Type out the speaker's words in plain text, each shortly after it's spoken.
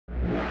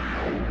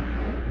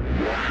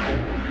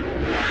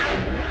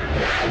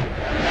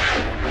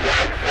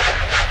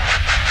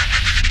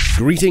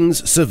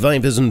Greetings,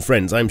 survivors and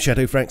friends, I'm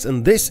Shadowfrax,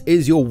 and this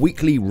is your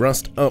weekly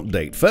Rust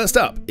update. First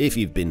up, if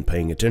you've been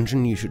paying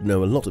attention, you should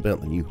know a lot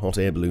about the new hot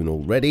air balloon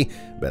already,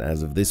 but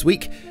as of this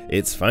week,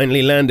 it's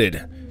finally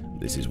landed.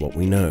 This is what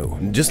we know.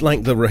 Just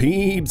like the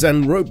Rahibs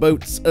and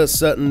rowboats, a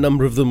certain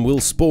number of them will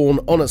spawn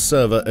on a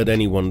server at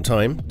any one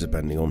time,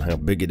 depending on how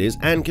big it is,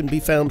 and can be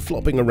found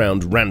flopping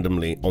around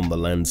randomly on the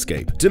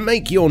landscape. To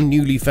make your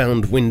newly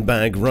found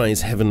windbag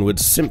rise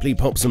heavenwards, simply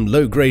pop some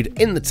low grade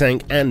in the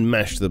tank and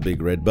mash the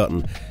big red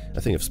button. I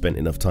think I've spent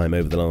enough time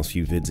over the last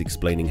few vids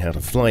explaining how to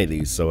fly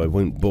these, so I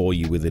won't bore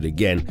you with it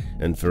again,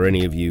 and for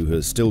any of you who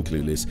are still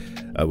clueless,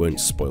 I won't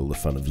spoil the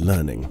fun of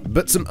learning.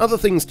 But some other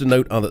things to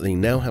note are that they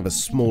now have a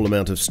small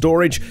amount of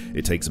storage.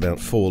 It takes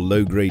about 4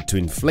 low grade to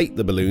inflate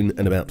the balloon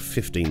and about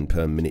 15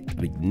 per minute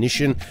of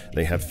ignition.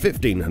 They have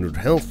 1500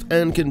 health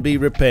and can be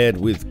repaired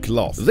with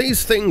cloth.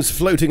 These things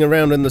floating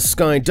around in the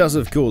sky does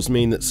of course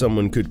mean that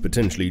someone could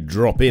potentially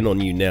drop in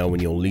on you now when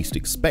you're least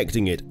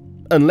expecting it.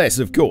 Unless,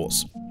 of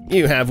course,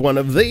 you have one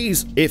of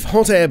these. If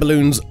hot air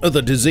balloons are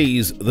the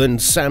disease, then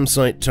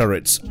SAM-site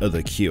turrets are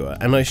the cure.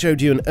 And I showed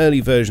you an early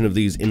version of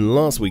these in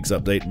last week's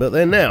update, but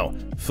they're now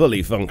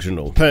fully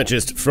functional.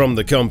 Purchased from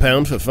the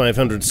compound for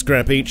 500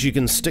 scrap each, you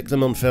can stick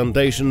them on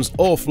foundations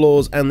or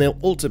floors and they'll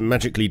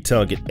automatically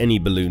target any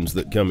balloons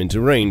that come into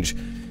range,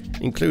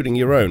 including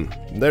your own.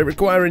 They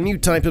require a new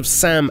type of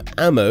SAM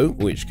ammo,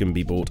 which can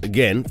be bought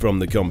again from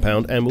the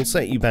compound and will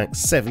set you back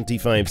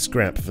 75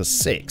 scrap for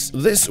 6.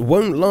 This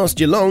won't last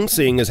you long,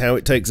 seeing as how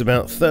it takes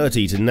about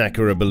 30 to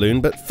knacker a balloon,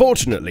 but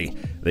fortunately,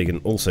 they can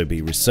also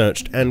be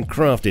researched and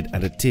crafted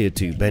at a tier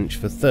 2 bench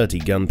for 30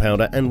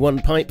 gunpowder and 1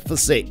 pipe for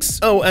 6.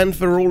 Oh, and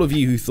for all of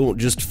you who thought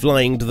just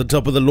flying to the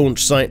top of the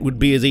launch site would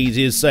be as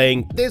easy as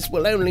saying, "This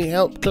will only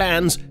help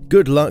clans,"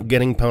 good luck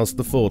getting past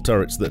the 4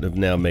 turrets that have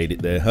now made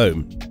it their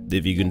home.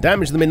 If you can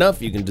damage them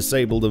enough, you can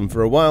disable them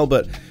for a while,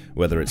 but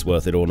whether it's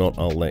worth it or not,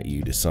 I'll let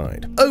you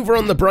decide. Over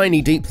on the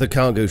briny deep, the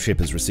cargo ship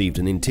has received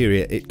an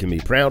interior it can be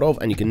proud of,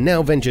 and you can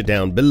now venture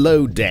down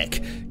below deck,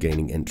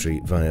 gaining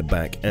entry via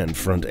back and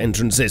front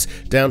entrances.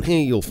 Down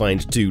here you'll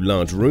find 2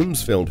 large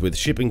rooms filled with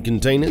shipping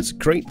containers,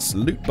 crates,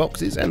 loot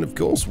boxes, and of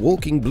course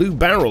walking blue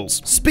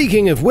barrels.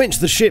 Speaking of which,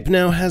 the ship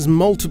now has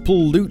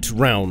multiple loot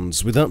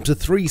rounds, with up to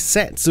 3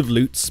 sets of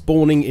loot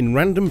spawning in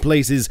random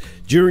places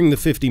during the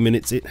 50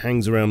 minutes it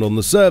hangs around on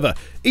the server,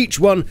 each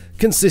one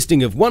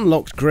consisting of 1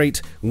 locked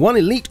crate, 1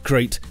 elite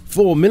crate,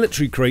 4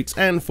 military crates,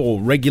 and 4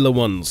 regular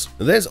ones.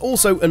 There's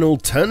also an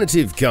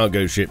alternative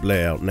cargo ship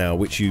layout now,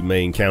 which you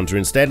may encounter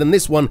instead, and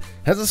this one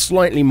has a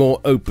slightly more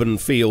open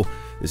feel.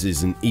 This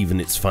isn't even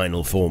its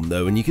final form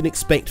though, and you can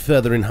expect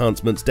further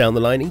enhancements down the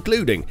line,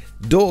 including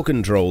door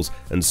controls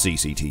and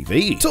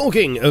CCTV.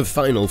 Talking of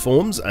final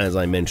forms, as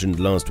I mentioned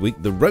last week,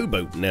 the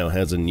rowboat now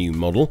has a new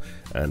model,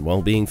 and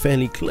while being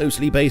fairly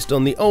closely based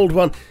on the old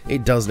one,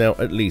 it does now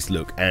at least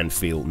look and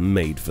feel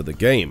made for the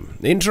game.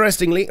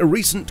 Interestingly, a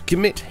recent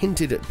commit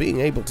hinted at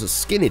being able to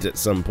skin it at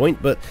some point,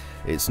 but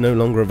it's no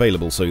longer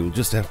available, so you'll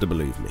just have to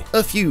believe me.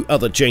 A few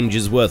other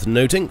changes worth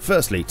noting.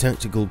 Firstly,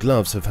 tactical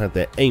gloves have had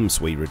their aim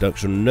sway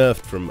reduction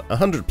nerfed from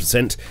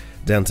 100%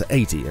 down to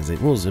 80, as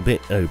it was a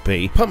bit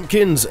OP.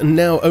 Pumpkins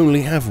now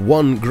only have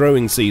 1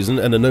 growing season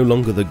and are no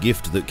longer the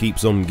gift that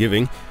keeps on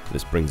giving.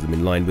 This brings them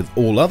in line with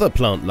all other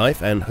plant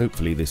life, and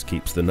hopefully this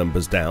keeps the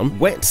numbers down.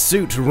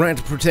 Wetsuit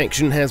rad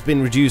protection has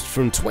been reduced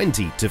from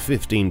 20 to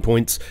 15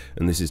 points,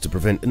 and this is to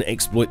prevent an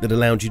exploit that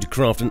allowed you to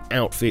craft an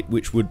outfit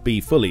which would be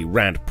fully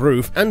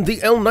rad-proof. And the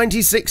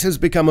L96 has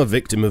become a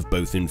victim of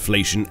both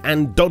inflation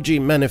and dodgy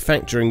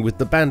manufacturing, with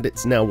the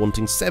bandits now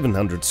wanting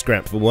 700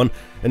 scrap for one,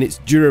 and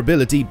its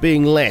durability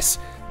being less.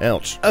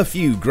 Ouch. A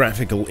few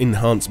graphical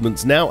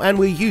enhancements now, and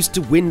we're used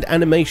to wind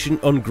animation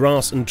on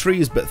grass and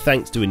trees, but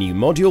thanks to a new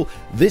module,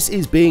 this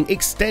is being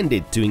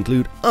extended to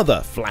include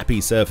other flappy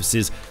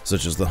surfaces,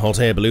 such as the hot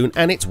air balloon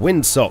and its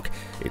windsock.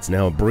 It's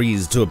now a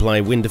breeze to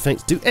apply wind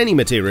effects to any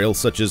material,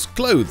 such as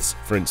clothes,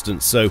 for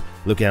instance, so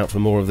look out for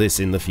more of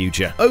this in the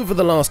future. Over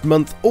the last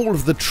month, all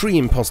of the tree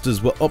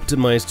imposters were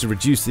optimized to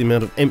reduce the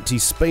amount of empty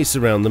space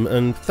around them,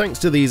 and thanks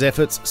to these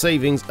efforts,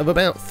 savings of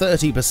about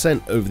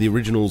 30% over the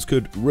originals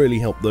could really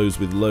help those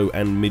with low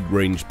and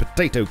mid-range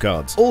potato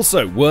cards.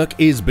 Also, work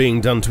is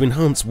being done to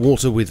enhance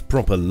water, with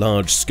proper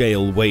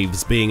large-scale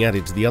waves being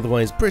added to the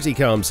otherwise pretty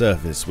calm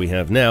surface we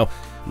have now.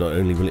 Not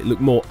only will it look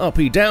more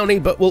uppy-downy,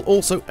 but will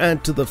also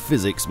add to the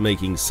physics,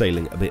 making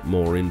sailing a bit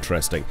more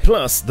interesting.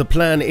 Plus, the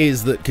plan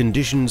is that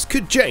conditions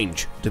could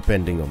change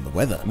depending on the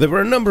weather. There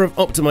were a number of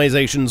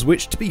optimizations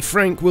which, to be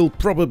frank, will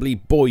probably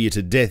bore you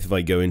to death if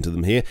I go into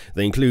them here.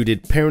 They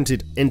included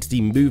parented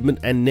entity movement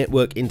and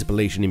network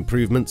interpolation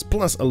improvements,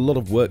 plus a lot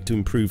of work to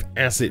improve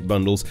asset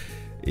bundles.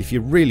 if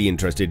you're really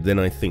interested, then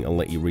I think I'll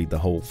let you read the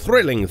whole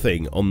thrilling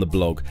thing on the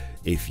blog,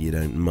 if you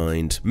don't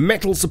mind.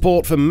 Metal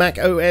support for Mac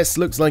OS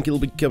looks like it'll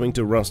be coming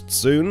to Rust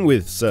soon,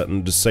 with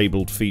certain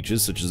disabled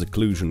features such as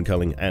occlusion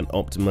culling and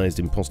optimized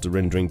imposter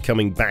rendering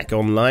coming back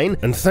online.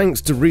 And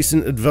thanks to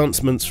recent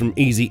advancements from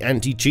Easy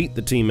Anti-Cheat,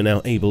 the team are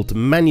now able to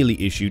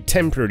manually issue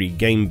temporary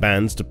game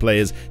bans to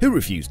players who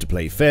refuse to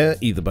play fair,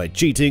 either by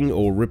cheating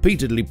or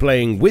repeatedly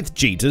playing with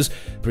cheaters.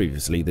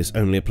 Previously, this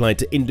only applied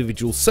to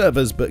individual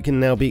servers, but can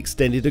now be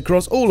extended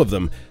across all of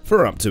them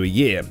for up to a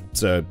year.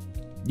 So,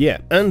 yeah.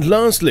 And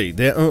lastly,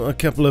 there are a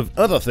couple of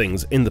other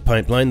things in the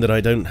pipeline that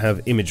I don't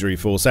have imagery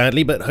for,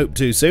 sadly, but hope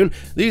to soon.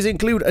 These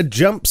include a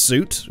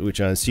jumpsuit,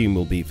 which I assume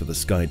will be for the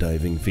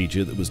skydiving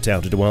feature that was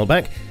touted a while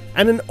back,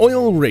 and an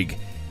oil rig,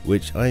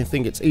 which I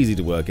think it's easy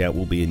to work out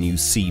will be a new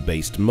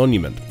sea-based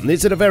monument.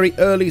 It's at a very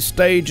early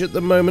stage at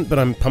the moment, but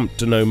I'm pumped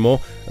to know more.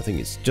 I think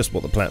it's just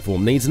what the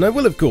platform needs, and I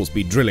will of course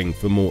be drilling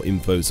for more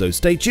info, so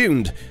stay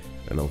tuned,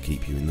 and I'll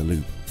keep you in the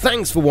loop.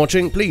 Thanks for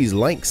watching. Please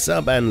like,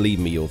 sub, and leave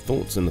me your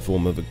thoughts in the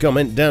form of a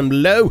comment down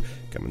below.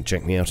 Come and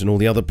check me out in all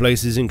the other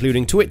places,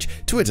 including Twitch,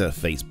 Twitter,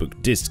 Facebook,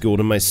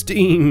 Discord, and my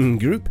Steam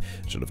group.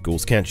 I shall of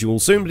course catch you all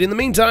soon, but in the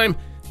meantime,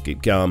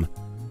 keep calm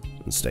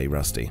and stay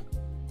rusty.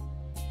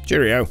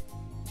 Cheerio.